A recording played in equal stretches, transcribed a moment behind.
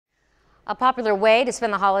A popular way to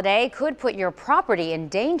spend the holiday could put your property in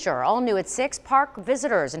danger. All new at 6, park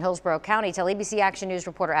visitors in Hillsborough County tell ABC Action News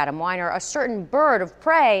reporter Adam Weiner a certain bird of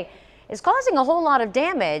prey is causing a whole lot of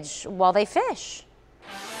damage while they fish.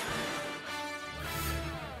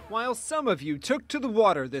 While some of you took to the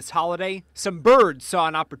water this holiday, some birds saw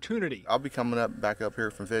an opportunity. I'll be coming back up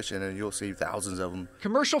here from fishing, and you'll see thousands of them.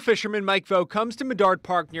 Commercial fisherman Mike Vo comes to Medard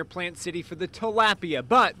Park near Plant City for the tilapia,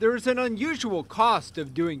 but there's an unusual cost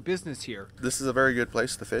of doing business here. This is a very good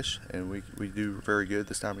place to fish, and we do very good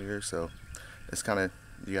this time of year, so it's kind of,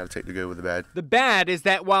 you got to take the good with the bad. The bad is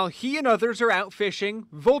that while he and others are out fishing,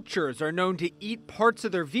 vultures are known to eat parts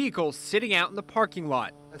of their vehicles sitting out in the parking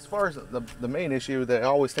lot. As far as the main issue, they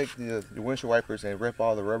always take the windshield wipers and rip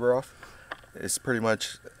all the rubber off. It's pretty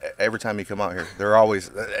much every time you come out here.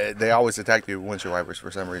 They always attack the windshield wipers for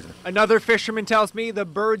some reason. Another fisherman tells me the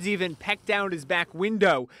birds even pecked out his back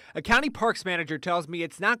window. A county parks manager tells me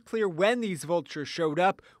it's not clear when these vultures showed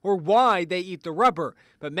up or why they eat the rubber,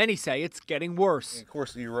 but many say it's getting worse. And of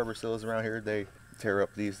course, the rubber seals around here, they tear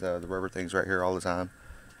up the rubber things right here all the time.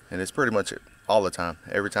 And it's pretty much all the time.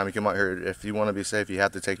 Every time you come out here, if you want to be safe, you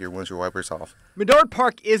have to take your windshield wipers off. Medard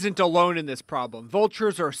Park isn't alone in this problem.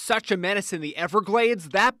 Vultures are such a menace in the Everglades,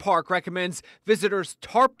 that park recommends visitors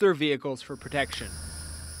tarp their vehicles for protection.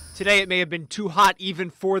 Today it may have been too hot even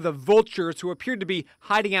for the vultures, who appeared to be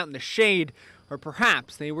hiding out in the shade, or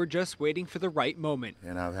perhaps they were just waiting for the right moment.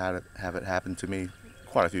 And I've have it happen to me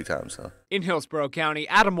quite a few times. So. In Hillsborough County,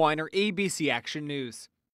 Adam Weiner, ABC Action News.